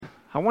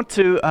I want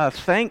to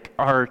thank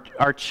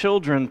our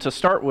children to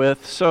start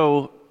with.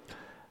 So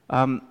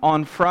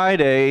on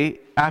Friday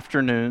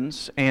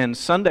afternoons and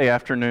Sunday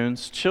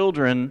afternoons,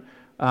 children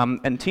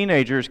and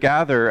teenagers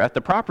gather at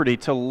the property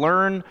to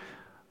learn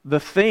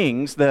the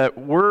things that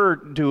we're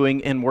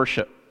doing in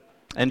worship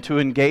and to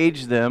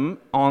engage them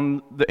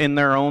on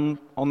their own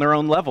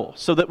level,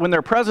 so that when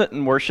they're present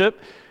in worship,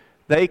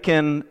 they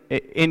can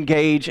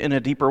engage in a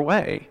deeper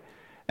way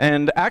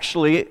and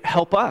actually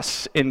help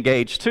us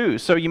engage too.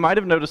 So you might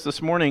have noticed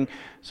this morning,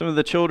 some of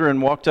the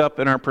children walked up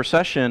in our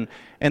procession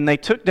and they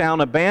took down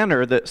a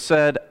banner that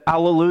said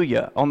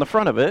Alleluia on the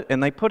front of it,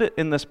 and they put it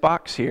in this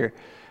box here.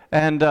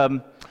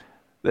 And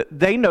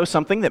they know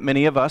something that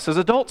many of us as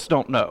adults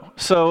don't know.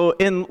 So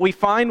we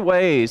find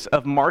ways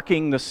of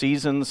marking the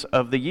seasons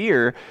of the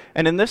year,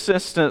 and in this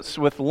instance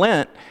with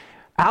Lent,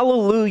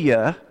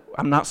 Alleluia,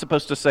 I'm not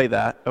supposed to say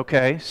that,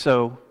 okay,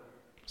 so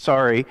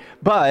sorry,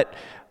 but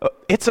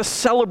it's a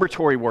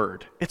celebratory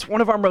word. It's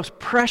one of our most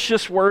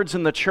precious words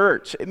in the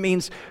church. It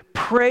means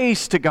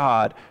praise to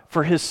God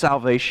for His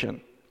salvation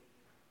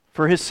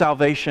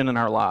in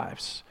our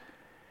lives.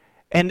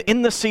 And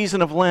in the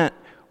season of Lent,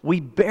 we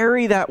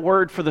bury that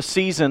word for the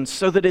season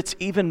so that it's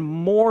even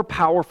more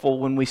powerful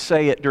when we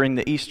say it during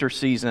the Easter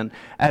season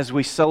as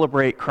we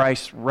celebrate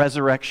Christ's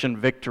resurrection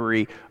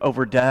victory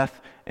over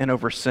death and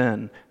over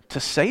sin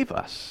to save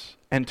us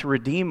and to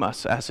redeem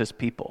us as His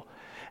people.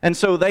 And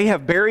so they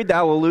have buried the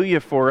Alleluia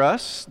for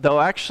us.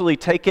 They'll actually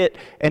take it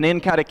and in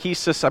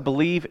catechesis, I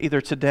believe, either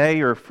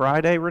today or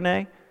Friday,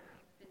 Renee?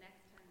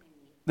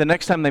 The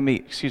next time they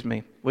meet,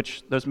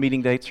 which those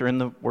meeting dates are in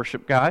the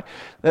worship guide.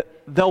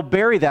 They'll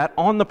bury that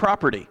on the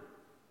property,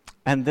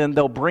 and then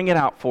they'll bring it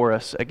out for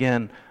us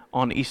again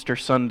on Easter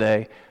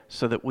Sunday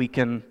so that we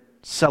can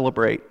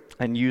celebrate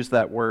and use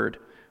that word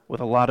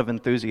with a lot of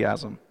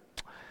enthusiasm.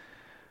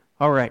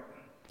 All right.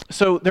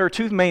 So there are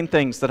two main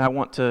things that I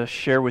want to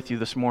share with you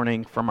this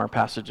morning from our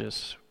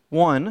passages.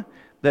 One,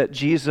 that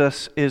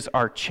Jesus is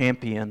our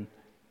champion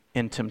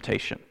in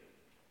temptation.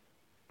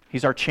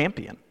 He's our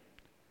champion.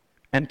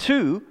 And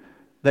two,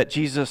 that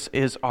Jesus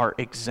is our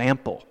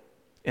example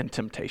in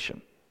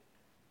temptation.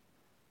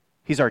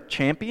 He's our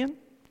champion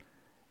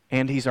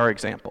and He's our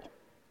example.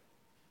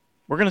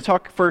 We're going to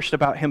talk first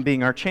about Him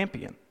being our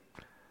champion.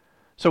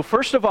 So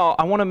first of all,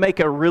 I want to make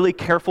a really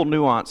careful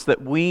nuance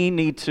that we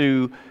need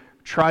to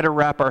try to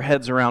wrap our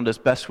heads around as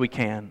best we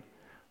can.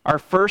 Our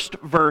first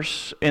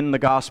verse in the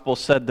gospel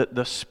said that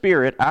the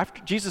Spirit,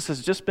 after Jesus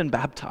has just been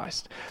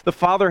baptized, the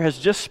Father has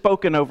just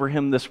spoken over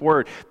Him this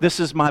word, "This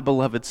is my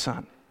beloved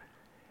Son."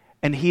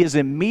 And He is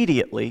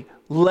immediately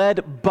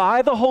led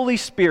by the Holy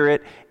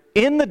Spirit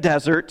in the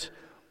desert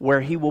where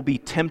He will be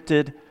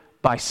tempted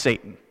by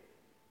Satan.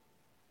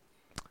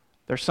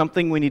 There's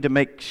something we need to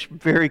make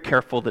very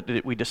careful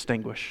that we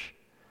distinguish.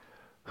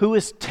 Who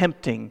is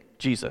tempting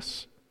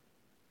Jesus?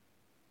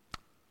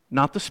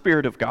 Not the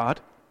Spirit of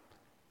God,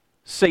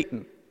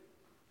 Satan.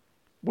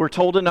 We're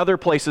told in other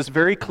places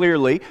very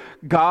clearly,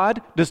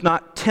 God does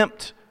not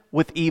tempt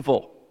with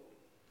evil.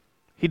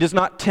 He does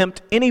not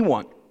tempt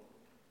anyone.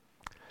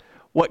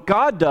 What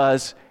God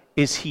does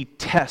is He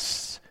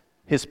tests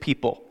His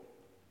people.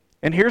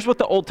 And here's what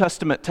the Old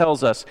Testament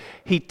tells us.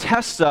 He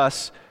tests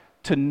us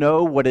to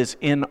know what is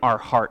in our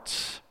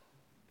hearts.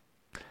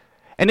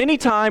 And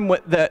anytime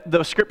that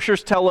the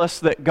Scriptures tell us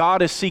that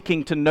God is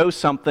seeking to know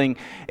something,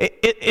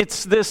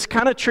 it's this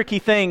kind of tricky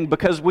thing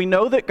because we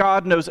know that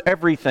God knows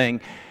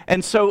everything.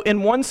 And so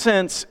in one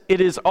sense,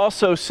 it is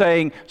also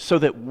saying so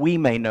that we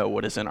may know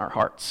what is in our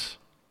hearts.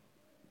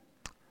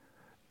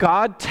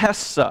 God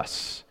tests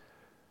us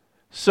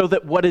so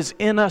that what is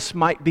in us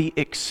might be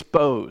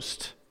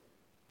exposed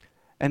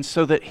and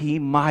so that He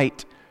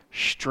might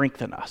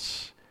strengthen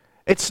us.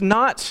 It's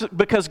not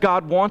because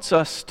God wants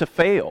us to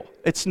fail.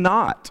 It's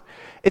not.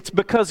 It's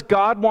because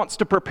God wants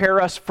to prepare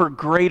us for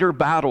greater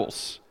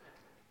battles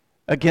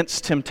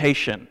against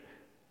temptation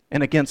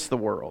and against the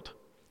world.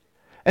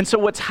 And so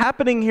what's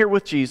happening here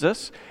with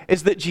Jesus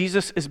is that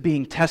Jesus is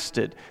being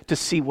tested to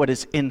see what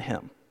is in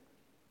Him.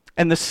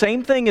 And the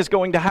same thing is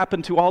going to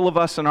happen to all of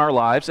us in our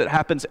lives. It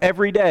happens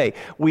every day.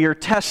 We are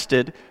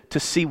tested to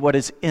see what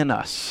is in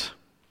us.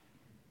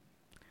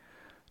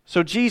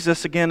 So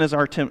Jesus, again, is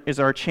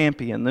our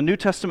champion. The New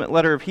Testament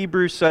letter of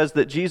Hebrews says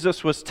that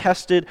Jesus was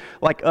tested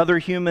like other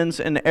humans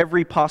in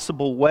every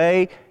possible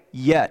way,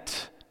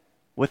 yet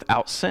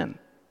without sin.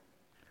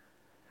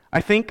 I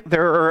think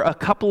there are a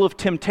couple of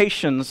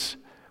temptations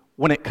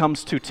when it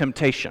comes to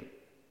temptation.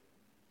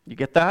 You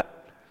get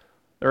that?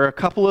 There are a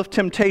couple of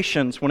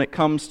temptations when it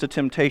comes to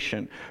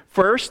temptation.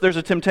 First, there's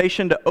a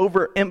temptation to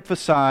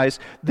overemphasize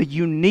the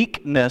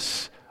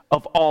uniqueness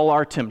of all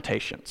our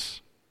temptations.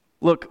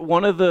 Look,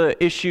 one of the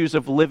issues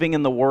of living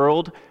in the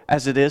world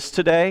as it is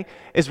today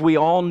is we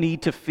all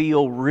need to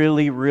feel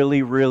really,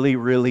 really, really,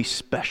 really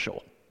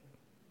special.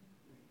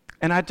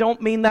 And I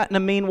don't mean that in a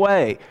mean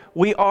way.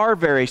 We are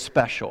very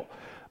special.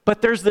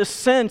 But there's this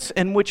sense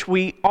in which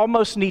we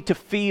almost need to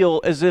feel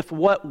as if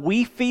what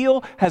we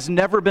feel has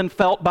never been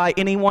felt by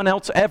anyone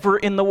else ever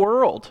in the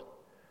world.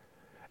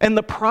 And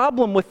the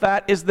problem with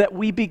that is that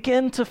we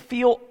begin to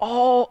feel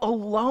all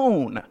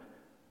alone,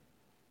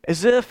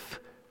 as if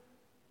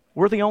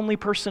we're the only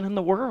person in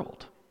the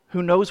world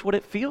who knows what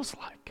it feels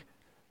like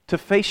to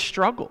face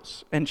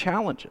struggles and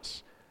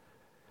challenges.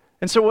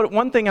 And so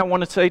one thing I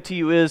want to say to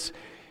you is,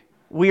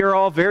 we are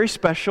all very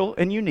special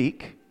and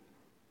unique,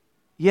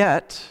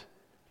 yet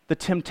the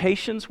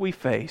temptations we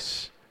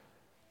face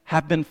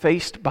have been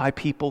faced by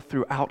people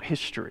throughout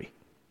history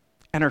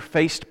and are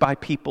faced by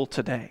people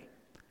today.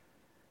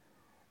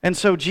 And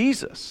so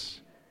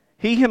Jesus,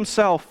 he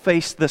himself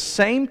faced the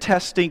same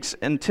testings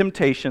and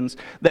temptations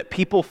that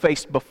people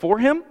faced before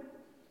him,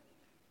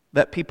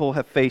 that people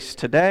have faced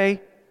today,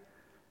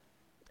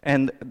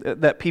 and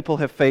that people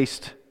have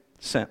faced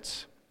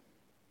since.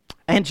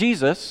 And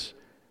Jesus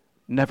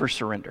never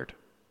surrendered.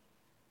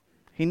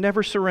 He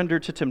never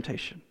surrendered to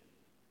temptation.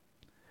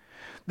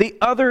 The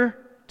other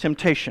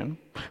temptation,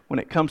 when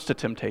it comes to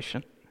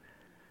temptation,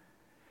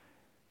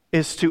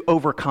 is to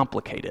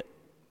overcomplicate it.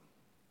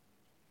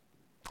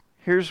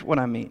 Here's what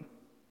I mean.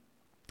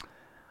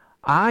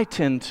 I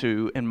tend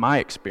to, in my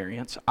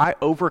experience, I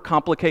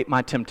overcomplicate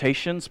my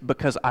temptations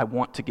because I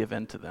want to give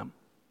in to them.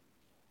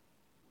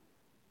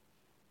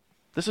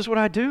 This is what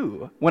I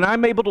do. When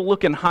I'm able to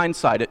look in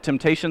hindsight at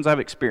temptations I've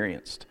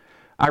experienced,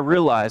 I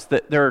realize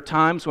that there are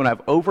times when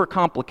I've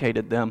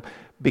overcomplicated them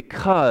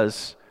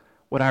because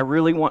what I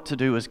really want to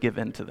do is give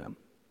in to them.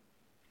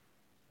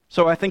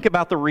 So I think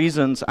about the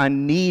reasons I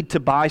need to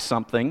buy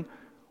something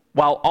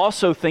while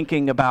also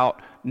thinking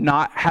about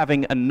not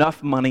having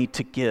enough money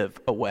to give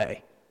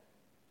away.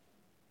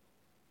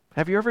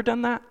 Have you ever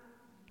done that?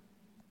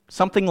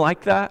 Something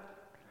like that?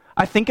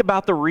 I think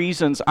about the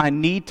reasons I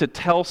need to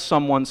tell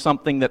someone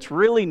something that's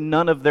really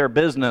none of their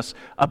business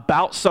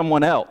about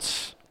someone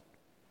else,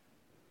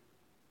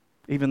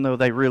 even though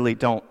they really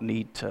don't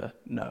need to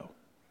know.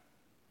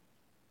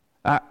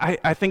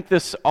 I think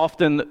this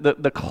often,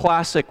 the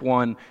classic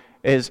one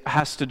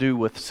has to do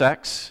with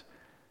sex.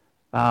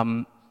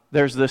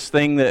 There's this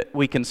thing that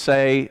we can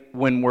say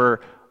when we're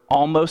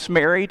almost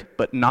married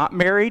but not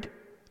married.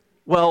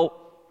 Well,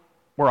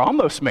 we're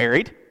almost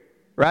married,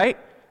 right?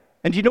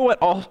 And do you know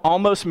what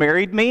almost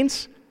married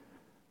means?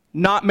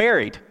 Not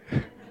married.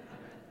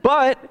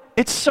 But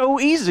it's so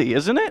easy,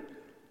 isn't it?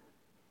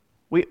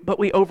 But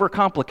we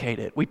overcomplicate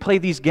it. We play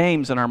these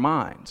games in our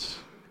minds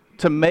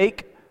to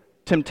make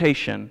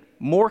temptation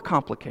more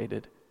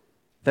complicated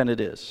than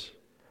it is.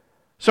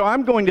 So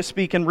I'm going to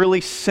speak in really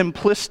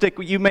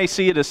simplistic, you may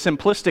see it as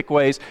simplistic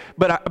ways,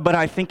 but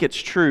I think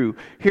it's true.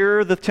 Here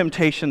are the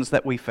temptations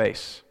that we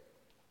face.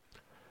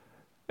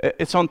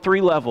 It's on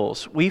 3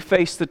 levels. We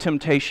face the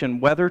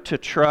temptation whether to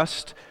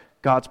trust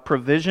God's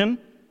provision,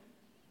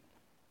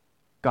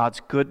 God's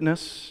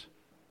goodness,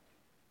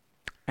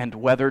 and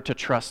whether to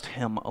trust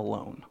Him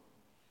alone.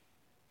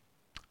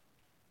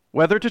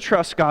 Whether to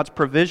trust God's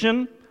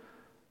provision,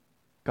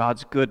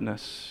 God's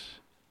goodness,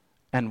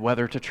 and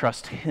whether to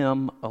trust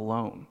Him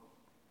alone.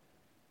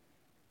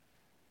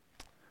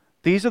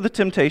 These are the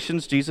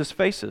temptations Jesus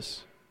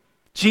faces.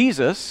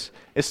 Jesus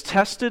is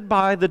tested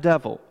by the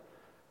devil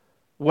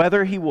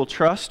whether he will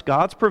trust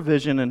God's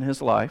provision in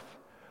his life,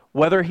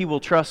 whether he will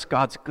trust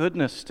God's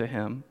goodness to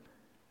him,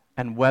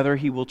 and whether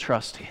he will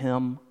trust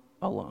Him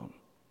alone.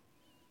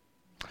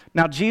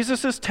 Now,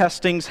 Jesus'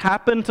 testings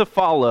happen to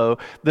follow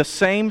the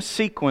same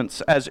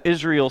sequence as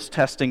Israel's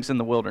testings in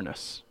the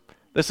wilderness.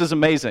 This is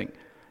amazing.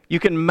 You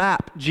can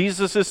map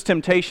Jesus'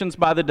 temptations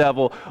by the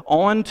devil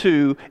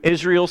onto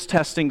Israel's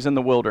testings in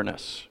the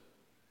wilderness.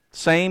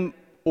 Same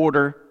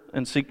order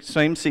and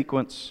same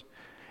sequence.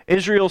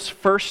 Israel's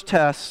first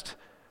test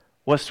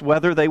was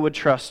whether they would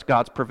trust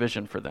God's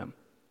provision for them.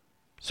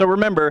 So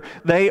remember,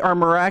 they are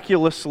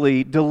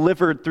miraculously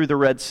delivered through the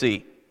Red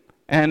Sea.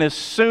 And as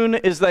soon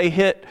as they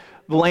hit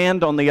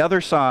land on the other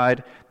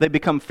side, they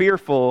become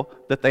fearful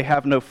that they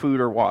have no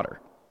food or water.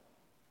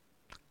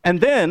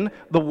 And then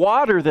the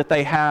water that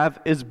they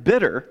have is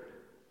bitter,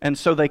 and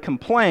so they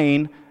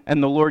complain,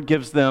 and the Lord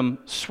gives them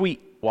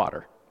sweet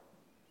water.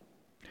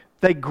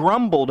 They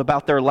grumbled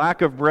about their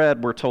lack of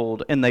bread, we're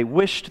told, and they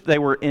wished they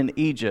were in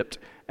Egypt,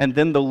 and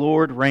then the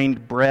Lord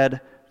rained bread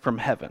from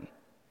heaven.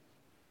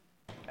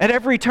 At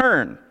every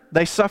turn,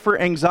 they suffer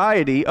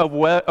anxiety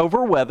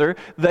over whether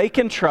they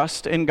can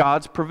trust in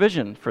God's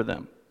provision for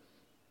them.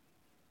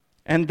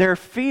 And their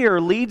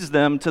fear leads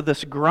them to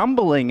this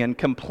grumbling and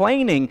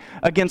complaining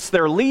against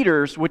their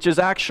leaders, which is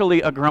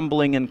actually a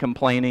grumbling and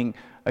complaining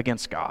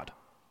against God.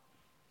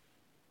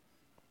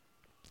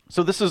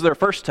 So this is their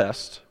first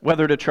test,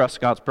 whether to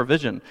trust God's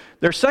provision.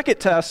 Their second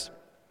test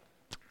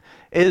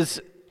is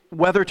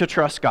whether to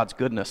trust God's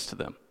goodness to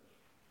them.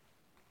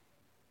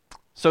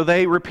 So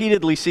they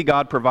repeatedly see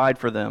God provide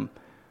for them.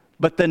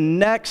 But the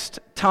next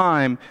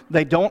time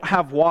they don't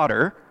have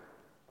water,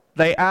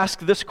 they ask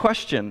this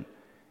question: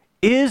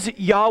 is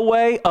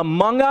Yahweh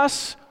among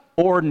us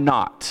or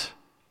not?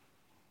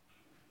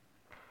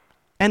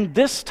 And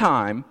this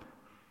time,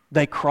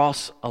 they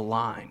cross a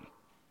line.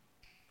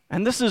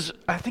 And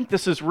I think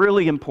this is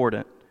really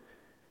important.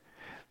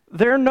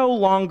 They're no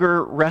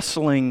longer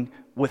wrestling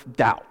with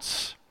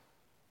doubts.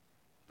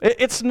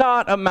 It's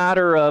not a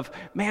matter of,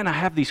 man, I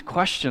have these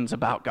questions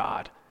about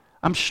God.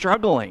 I'm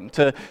struggling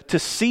to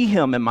see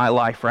Him in my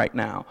life right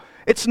now.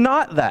 It's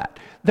not that.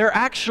 They're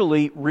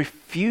actually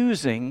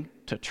refusing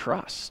to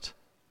trust.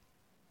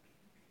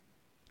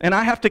 And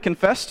I have to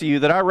confess to you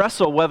that I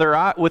wrestle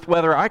with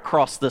whether I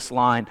cross this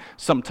line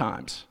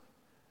sometimes.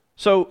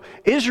 So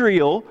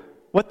Israel,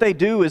 what they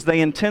do is they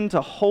intend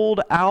to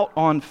hold out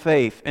on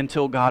faith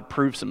until God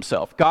proves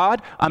Himself.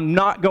 God, I'm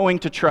not going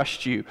to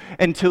trust you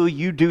until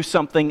you do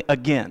something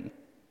again.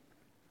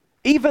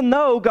 Even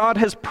though God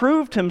has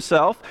proved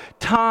Himself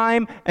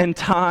time and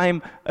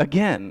time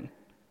again.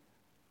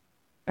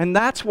 And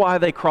that's why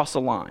they cross a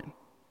line.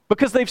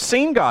 Because they've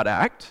seen God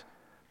act.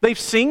 They've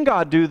seen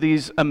God do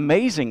these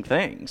amazing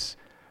things.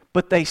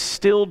 But they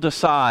still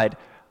decide,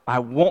 I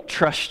won't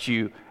trust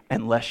you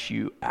unless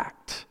you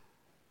act.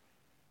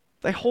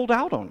 They hold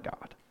out on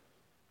God.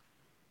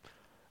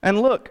 And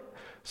look,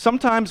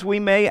 sometimes we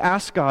may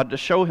ask God to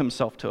show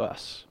Himself to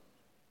us.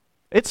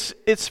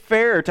 It's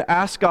fair to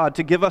ask God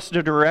to give us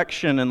the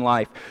direction in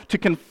life, to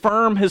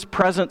confirm His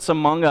presence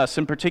among us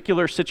in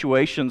particular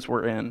situations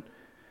we're in.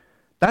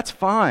 That's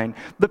fine.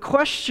 The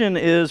question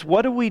is,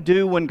 what do we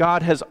do when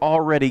God has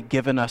already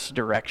given us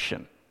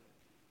direction?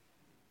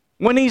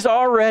 When He's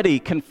already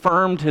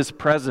confirmed His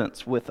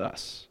presence with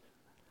us?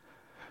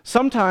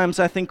 Sometimes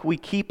I think we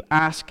keep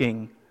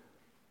asking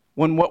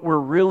when what we're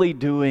really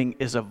doing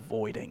is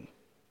avoiding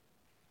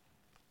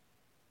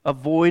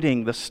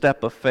the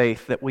step of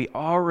faith that we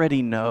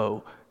already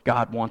know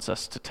God wants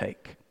us to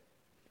take.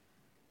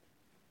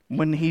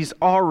 When He's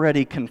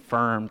already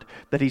confirmed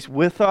that He's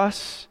with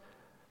us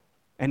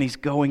and He's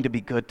going to be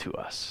good to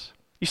us.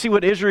 You see,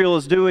 what Israel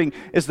is doing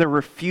is they're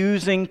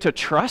refusing to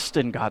trust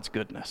in God's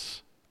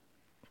goodness.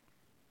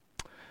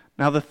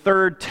 Now, the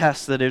third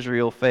test that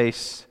Israel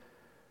faced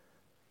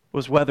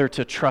was whether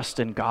to trust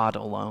in God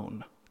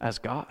alone as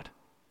God.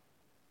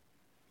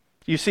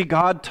 You see,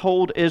 God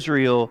told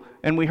Israel,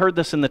 and we heard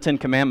this in the Ten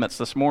Commandments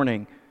this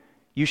morning,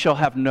 you shall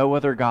have no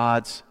other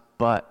gods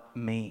but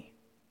me.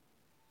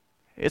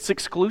 It's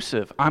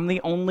exclusive. I'm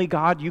the only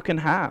God you can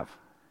have.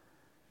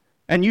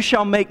 And you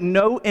shall make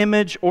no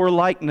image or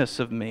likeness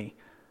of me.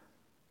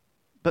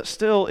 But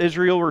still,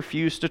 Israel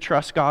refused to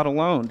trust God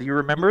alone. Do you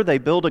remember? They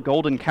built a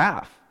golden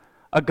calf,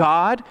 a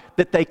God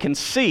that they can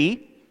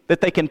see,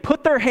 that they can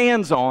put their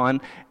hands on,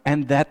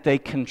 and that they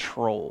can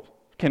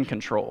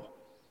control.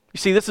 You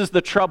see, this is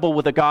the trouble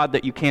with a God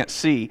that you can't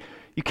see.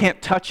 You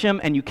can't touch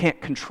Him and you can't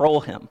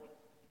control Him.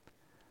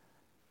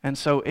 And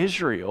so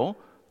Israel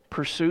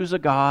pursues a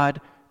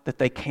God that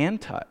they can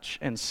touch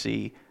and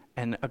see,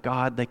 and a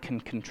God they can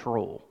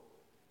control.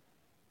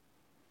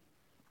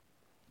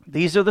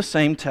 These are the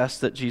same tests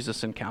that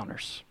Jesus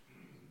encounters.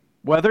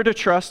 Whether to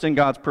trust in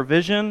God's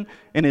provision,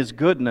 in His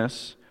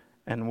goodness,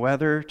 and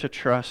whether to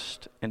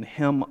trust in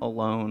Him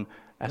alone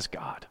as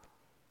God.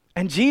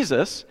 And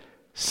Jesus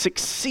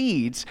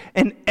succeeds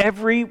in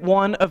every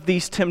one of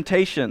these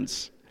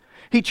temptations.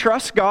 He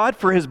trusts God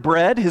for His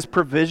bread, His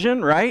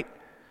provision, right?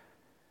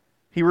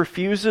 He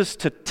refuses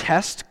to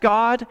test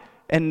God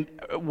and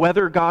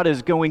whether God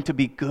is going to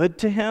be good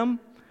to him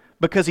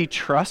because he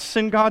trusts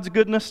in God's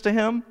goodness to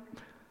him.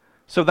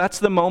 So that's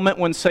the moment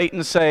when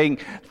Satan's saying,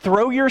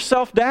 throw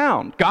yourself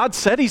down. God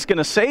said He's going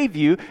to save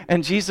you,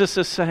 and Jesus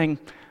is saying,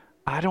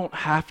 I don't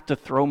have to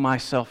throw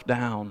myself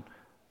down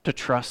to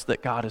trust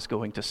that God is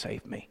going to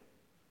save me.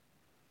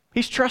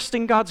 He's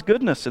trusting God's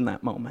goodness in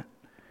that moment.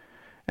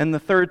 And the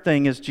third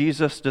thing is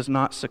Jesus does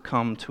not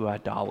succumb to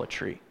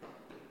idolatry.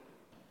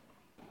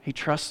 He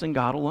trusts in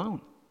God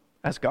alone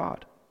as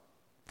God.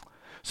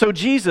 So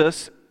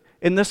Jesus,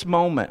 in this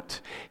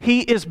moment,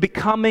 He is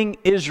becoming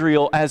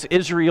Israel as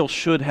Israel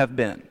should have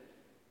been.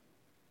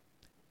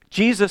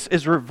 Jesus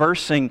is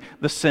reversing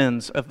the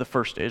sins of the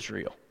first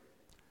Israel.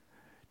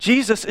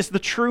 Jesus is the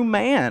true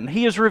man.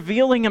 He is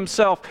revealing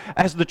Himself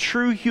as the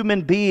true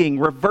human being,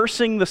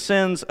 reversing the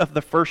sins of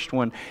the first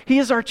one. He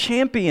is our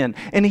champion,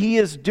 and He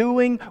is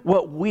doing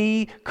what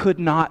we could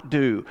not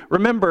do.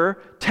 Remember,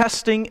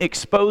 testing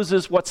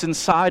exposes what's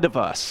inside of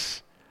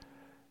us.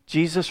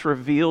 Jesus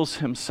reveals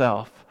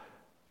Himself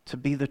to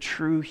be the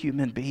true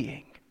human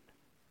being.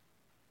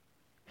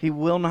 He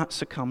will not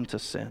succumb to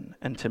sin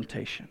and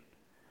temptation.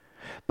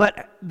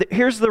 But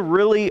here's the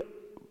really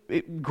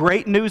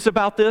great news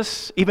about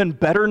this, even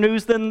better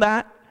news than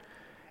that.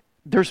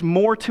 There's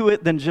more to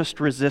it than just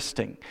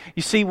resisting.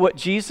 You see, what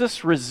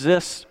Jesus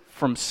resists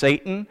from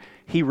Satan,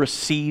 He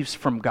receives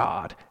from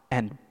God,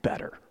 and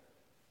better.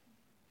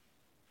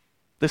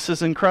 This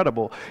is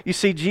incredible. You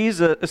see,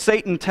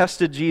 Satan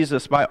tested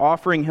Jesus by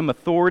offering Him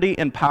authority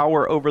and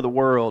power over the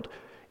world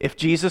if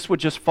Jesus would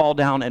just fall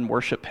down and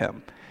worship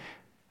Him.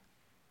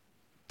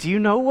 Do you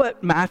know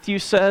what Matthew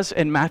says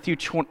in Matthew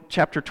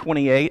chapter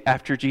 28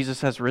 after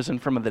Jesus has risen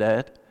from the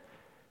dead?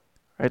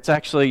 It's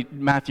actually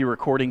Matthew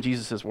recording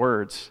Jesus'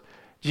 words.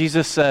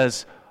 Jesus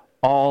says,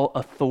 all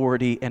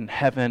authority in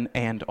heaven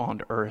and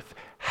on earth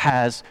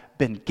has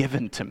been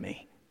given to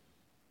me.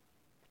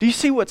 Do you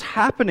see what's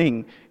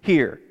happening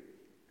here?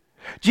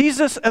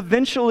 Jesus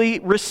eventually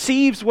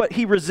receives what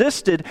he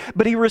resisted,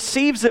 but he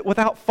receives it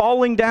without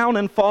falling down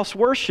in false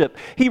worship.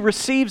 He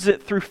receives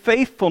it through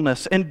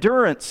faithfulness,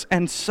 endurance,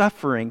 and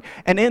suffering.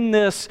 And in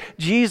this,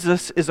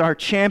 Jesus is our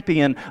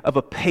champion of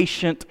a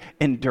patient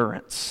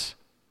endurance.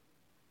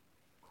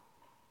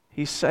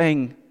 He's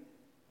saying,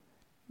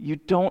 you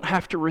don't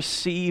have to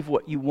receive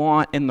what you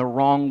want in the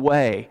wrong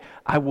way.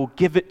 I will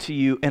give it to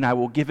you, and I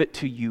will give it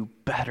to you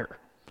better,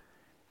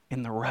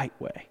 in the right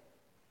way.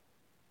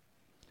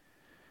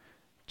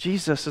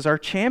 Jesus is our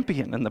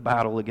champion in the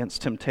battle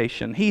against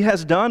temptation. He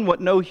has done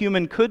what no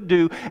human could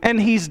do, and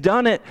he's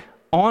done it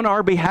on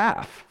our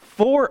behalf,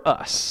 for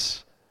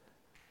us.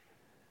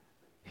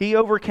 He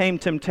overcame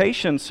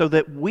temptation so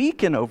that we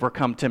can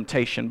overcome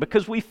temptation,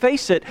 because we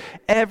face it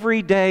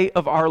every day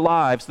of our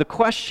lives. The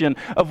question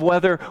of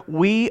whether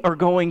we are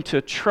going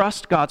to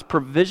trust God's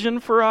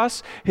provision for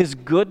us, His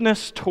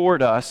goodness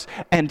toward us,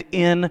 and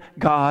in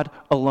God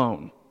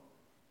alone.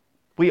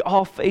 We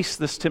all face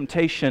this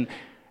temptation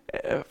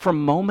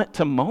from moment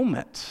to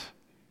moment.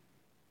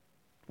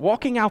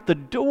 Walking out the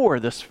door,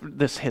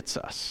 this hits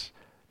us.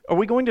 Are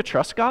we going to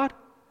trust God?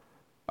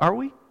 Are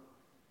we?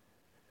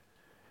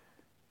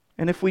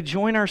 And if we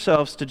join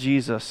ourselves to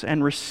Jesus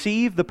and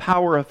receive the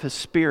power of His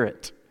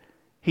Spirit,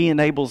 He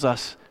enables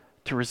us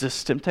to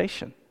resist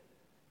temptation,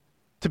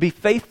 to be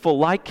faithful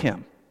like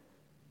Him.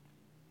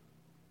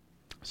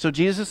 So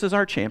Jesus is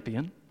our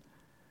champion,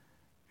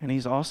 and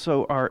He's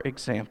also our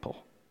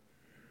example.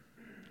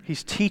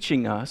 He's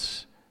teaching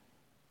us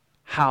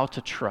how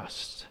to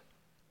trust.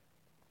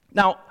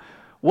 Now,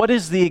 what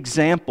is the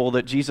example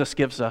that Jesus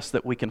gives us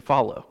that we can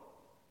follow?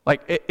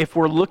 Like, if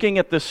we're looking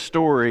at this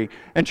story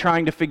and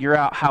trying to figure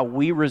out how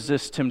we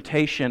resist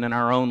temptation in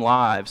our own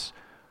lives,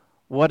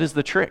 what is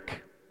the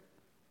trick?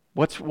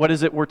 What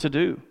is it we're to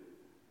do?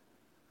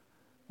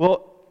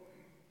 Well,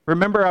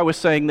 remember I was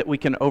saying that we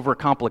can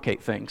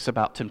overcomplicate things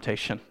about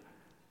temptation.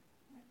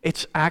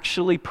 It's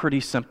actually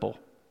pretty simple.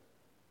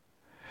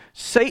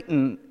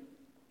 Satan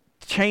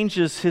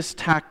changes his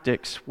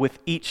tactics with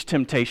each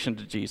temptation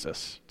to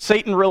Jesus.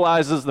 Satan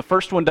realizes the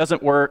first one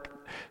doesn't work,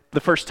 the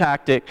first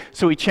tactic,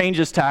 so he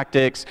changes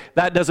tactics.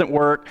 That doesn't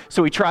work,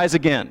 so he tries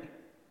again.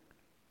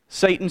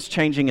 Satan's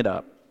changing it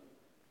up.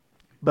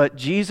 But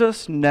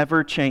Jesus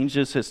never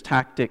changes his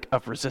tactic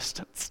of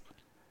resistance.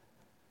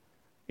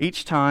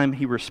 Each time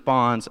he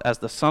responds as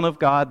the Son of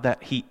God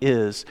that he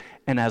is,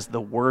 and as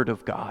the Word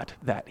of God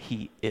that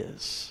he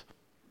is.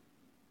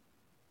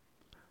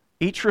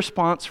 Each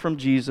response from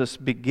Jesus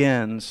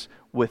begins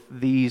with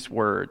these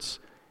words,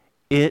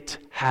 "It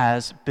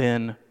has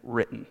been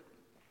written."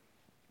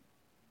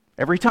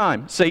 Every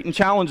time Satan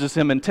challenges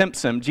him and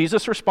tempts him,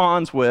 Jesus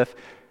responds with,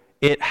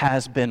 "It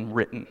has been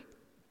written."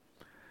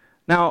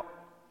 Now,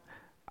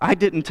 I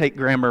didn't take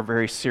grammar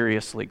very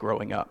seriously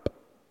growing up.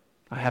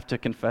 I have to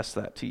confess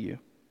that to you.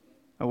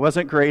 I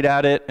wasn't great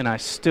at it, and I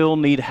still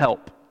need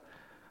help.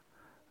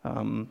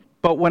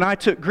 But when I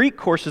took Greek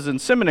courses in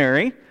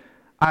seminary,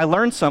 I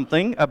learned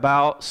something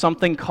about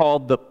something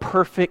called the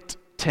perfect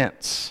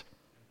tense.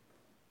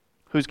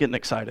 Who's getting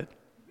excited?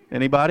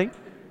 Anybody?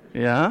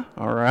 Yeah?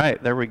 All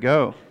right, there we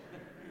go.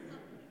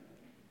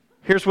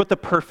 Here's what the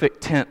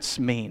perfect tense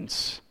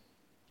means.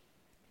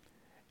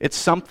 It's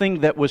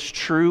something that was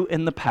true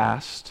in the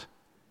past,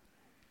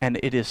 and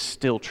it is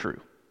still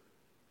true.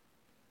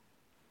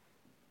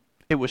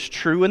 It was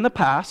true in the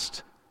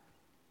past,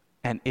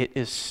 and it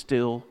is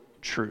still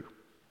true.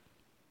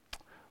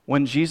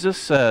 When Jesus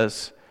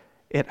says,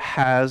 "It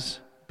has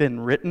been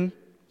written,"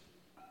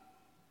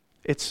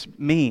 it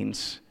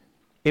means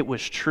it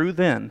was true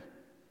then,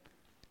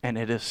 and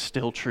it is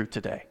still true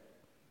today.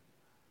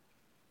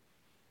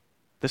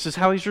 This is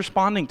how he's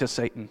responding to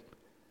Satan.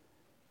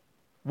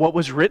 What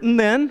was written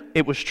then,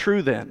 it was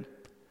true then,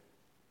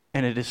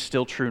 and it is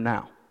still true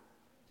now.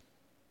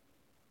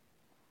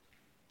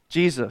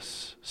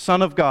 Jesus,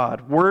 Son of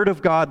God, Word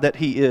of God that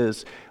he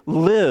is,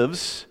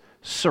 lives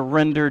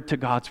surrendered to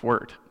God's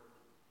Word.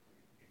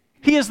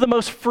 He is the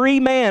most free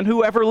man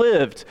who ever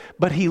lived,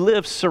 but he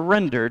lives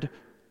surrendered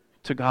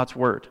to God's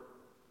Word.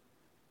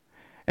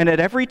 And at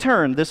every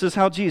turn, this is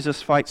how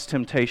Jesus fights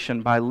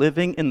temptation, by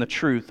living in the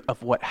truth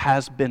of what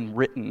has been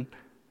written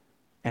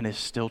and is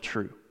still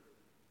true.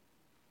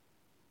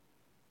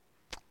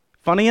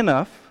 Funny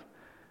enough,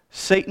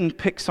 Satan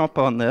picks up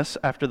on this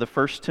after the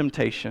first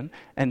temptation,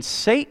 and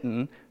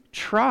Satan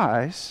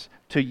tries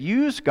to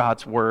use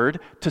God's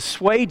Word to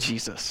sway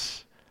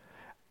Jesus.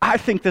 I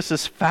think this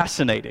is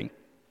fascinating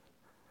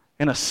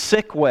in a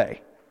sick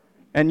way,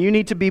 and you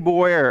need to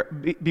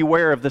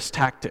beware of this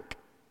tactic.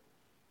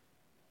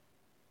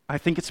 I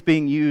think it's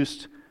been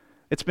used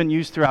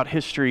throughout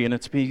history, and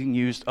it's being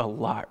used a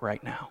lot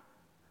right now.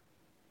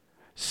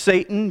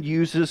 Satan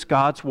uses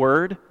God's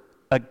Word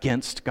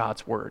against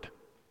God's Word.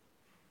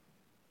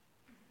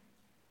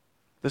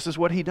 This is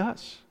what he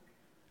does.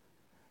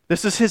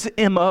 This is his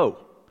MO.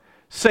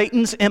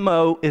 Satan's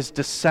MO is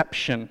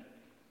deception.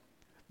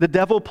 The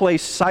devil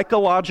plays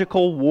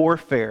psychological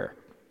warfare.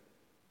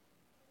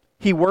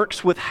 He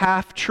works with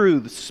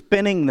half-truths,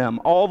 spinning them,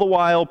 all the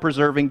while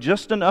preserving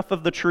just enough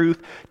of the truth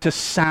to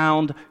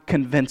sound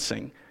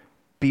convincing.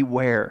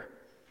 Beware.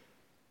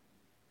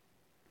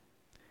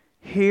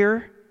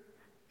 Here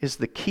is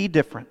the key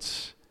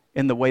difference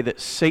in the way that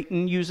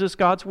Satan uses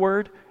God's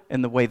word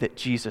and the way that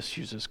Jesus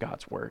uses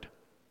God's word.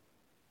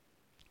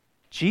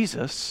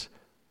 Jesus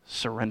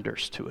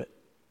surrenders to it.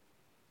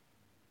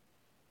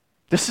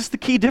 This is the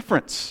key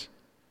difference.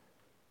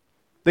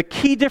 The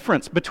key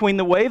difference between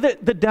the way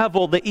that the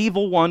devil, the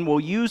evil one, will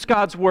use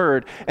God's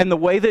word and the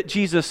way that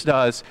Jesus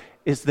does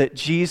is that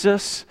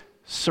Jesus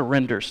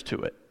surrenders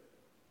to it.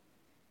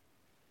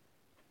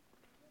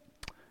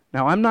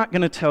 Now, I'm not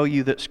going to tell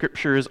you that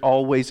Scripture is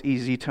always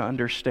easy to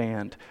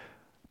understand,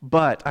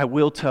 but I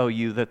will tell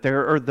you that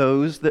there are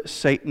those that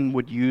Satan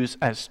would use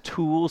as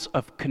tools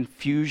of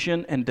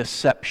confusion and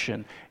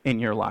deception in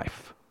your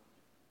life.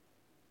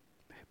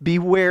 Be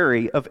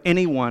wary of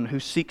anyone who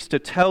seeks to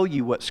tell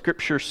you what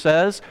Scripture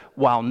says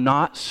while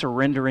not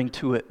surrendering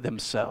to it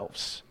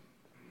themselves.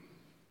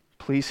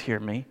 Please hear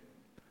me.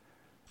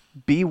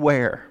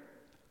 Beware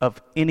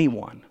of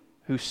anyone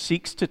who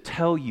seeks to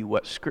tell you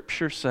what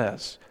Scripture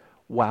says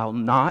while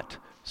not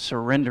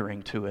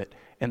surrendering to it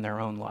in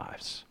their own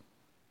lives.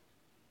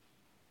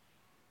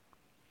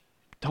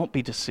 Don't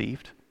be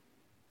deceived.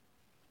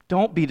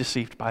 Don't be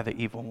deceived by the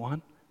evil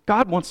one.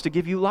 God wants to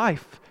give you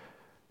life.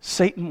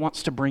 Satan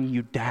wants to bring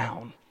you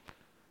down.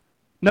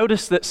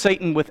 Notice that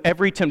Satan, with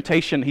every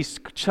temptation, he's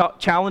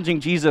challenging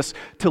Jesus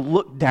to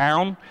look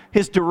down.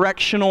 His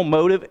directional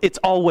motive, it's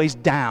always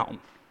down.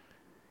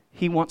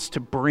 He wants to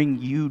bring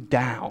you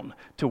down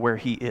to where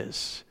he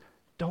is.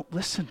 Don't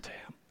listen to him.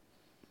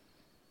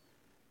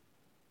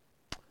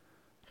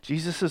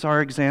 Jesus is our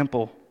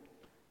example.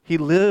 He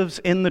lives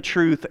in the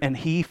truth and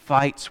he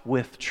fights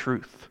with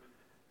truth.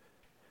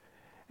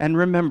 And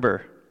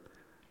remember,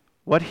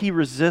 what he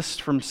resists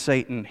from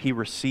Satan, he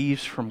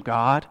receives from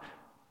God,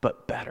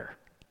 but better.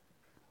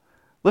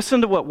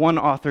 Listen to what one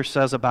author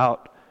says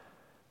about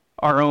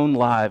our own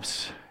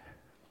lives.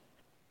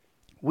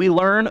 We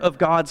learn of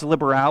God's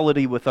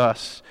liberality with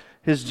us,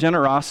 his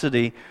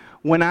generosity,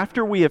 when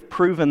after we have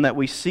proven that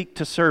we seek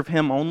to serve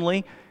him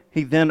only,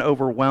 he then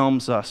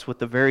overwhelms us with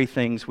the very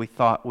things we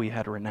thought we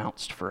had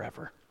renounced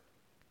forever.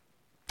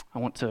 I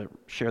want to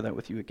share that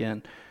with you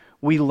again.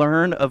 We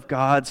learn of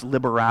God's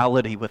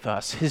liberality with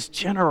us, his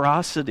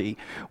generosity,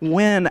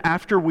 when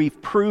after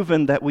we've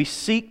proven that we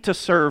seek to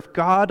serve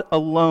God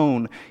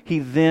alone, he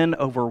then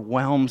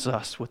overwhelms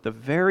us with the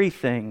very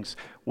things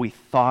we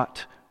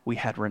thought we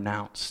had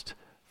renounced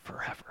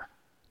forever.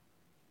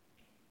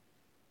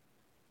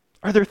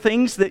 Are there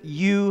things that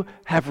you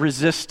have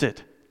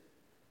resisted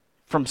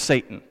from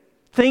Satan?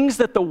 Things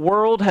that the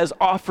world has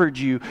offered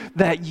you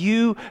that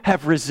you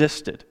have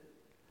resisted?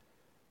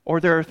 Or are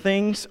there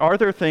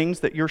things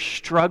that you're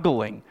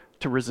struggling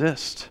to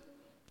resist?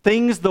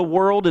 Things the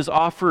world is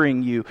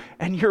offering you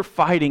and you're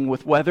fighting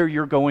with whether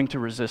you're going to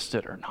resist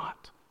it or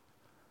not.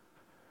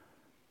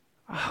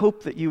 I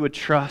hope that you would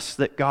trust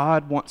that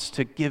God wants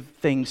to give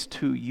things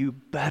to you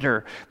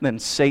better than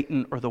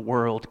Satan or the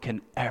world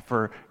can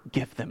ever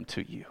give them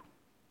to you.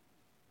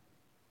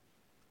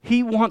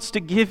 He wants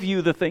to give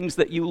you the things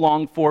that you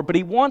long for, but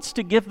he wants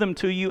to give them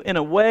to you in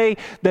a way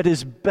that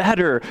is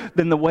better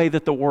than the way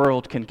that the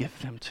world can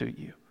give them to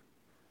you.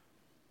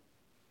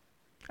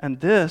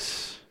 And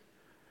this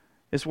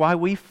is why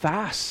we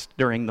fast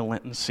during the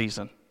Lenten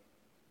season.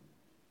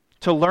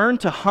 To learn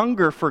to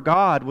hunger for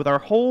God with our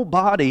whole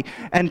body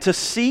and to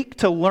seek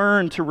to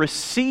learn to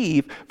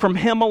receive from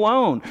him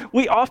alone.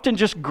 We often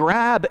just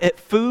grab at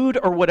food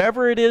or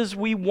whatever it is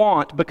we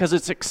want because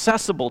it's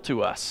accessible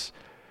to us.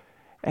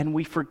 And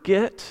we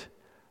forget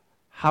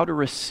how to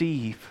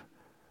receive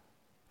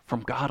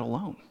from God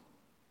alone,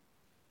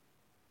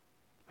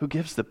 who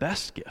gives the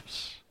best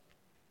gifts.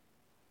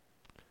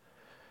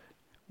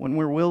 When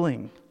we're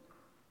willing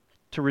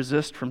to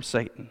resist from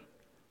Satan,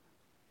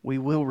 we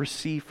will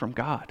receive from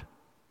God.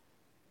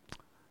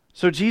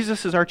 So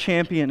Jesus is our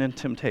champion in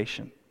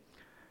temptation,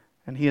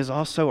 and he is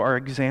also our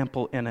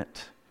example in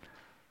it.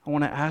 I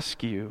want to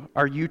ask you,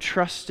 are you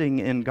trusting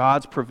in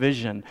God's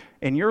provision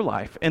in your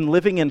life and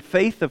living in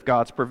faith of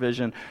God's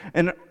provision?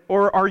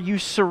 Or are you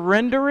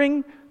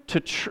surrendering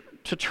to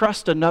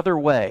trust another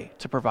way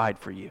to provide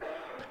for you?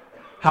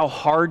 How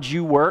hard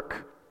you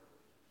work?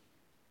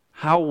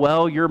 How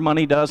well your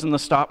money does in the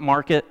stock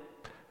market?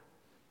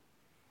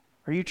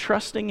 Are you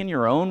trusting in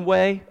your own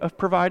way of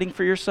providing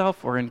for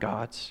yourself or in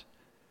God's?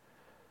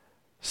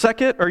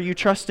 Second, are you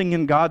trusting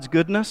in God's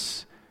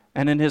goodness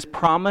and in his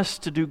promise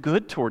to do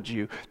good towards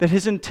you, that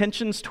his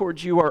intentions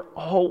towards you are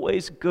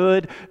always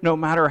good, no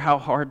matter how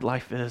hard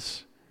life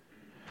is?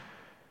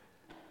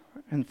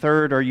 And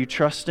third, are you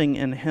trusting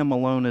in him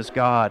alone as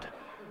God,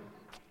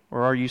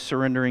 or are you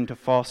surrendering to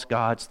false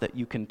gods that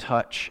you can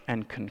touch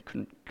and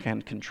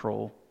can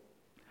control?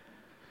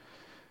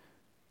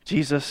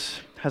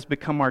 Jesus has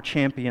become our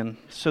champion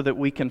so that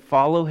we can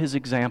follow his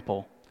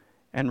example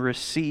and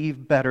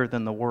receive better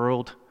than the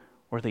world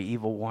or the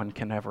evil one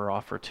can ever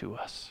offer to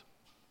us.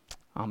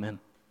 Amen.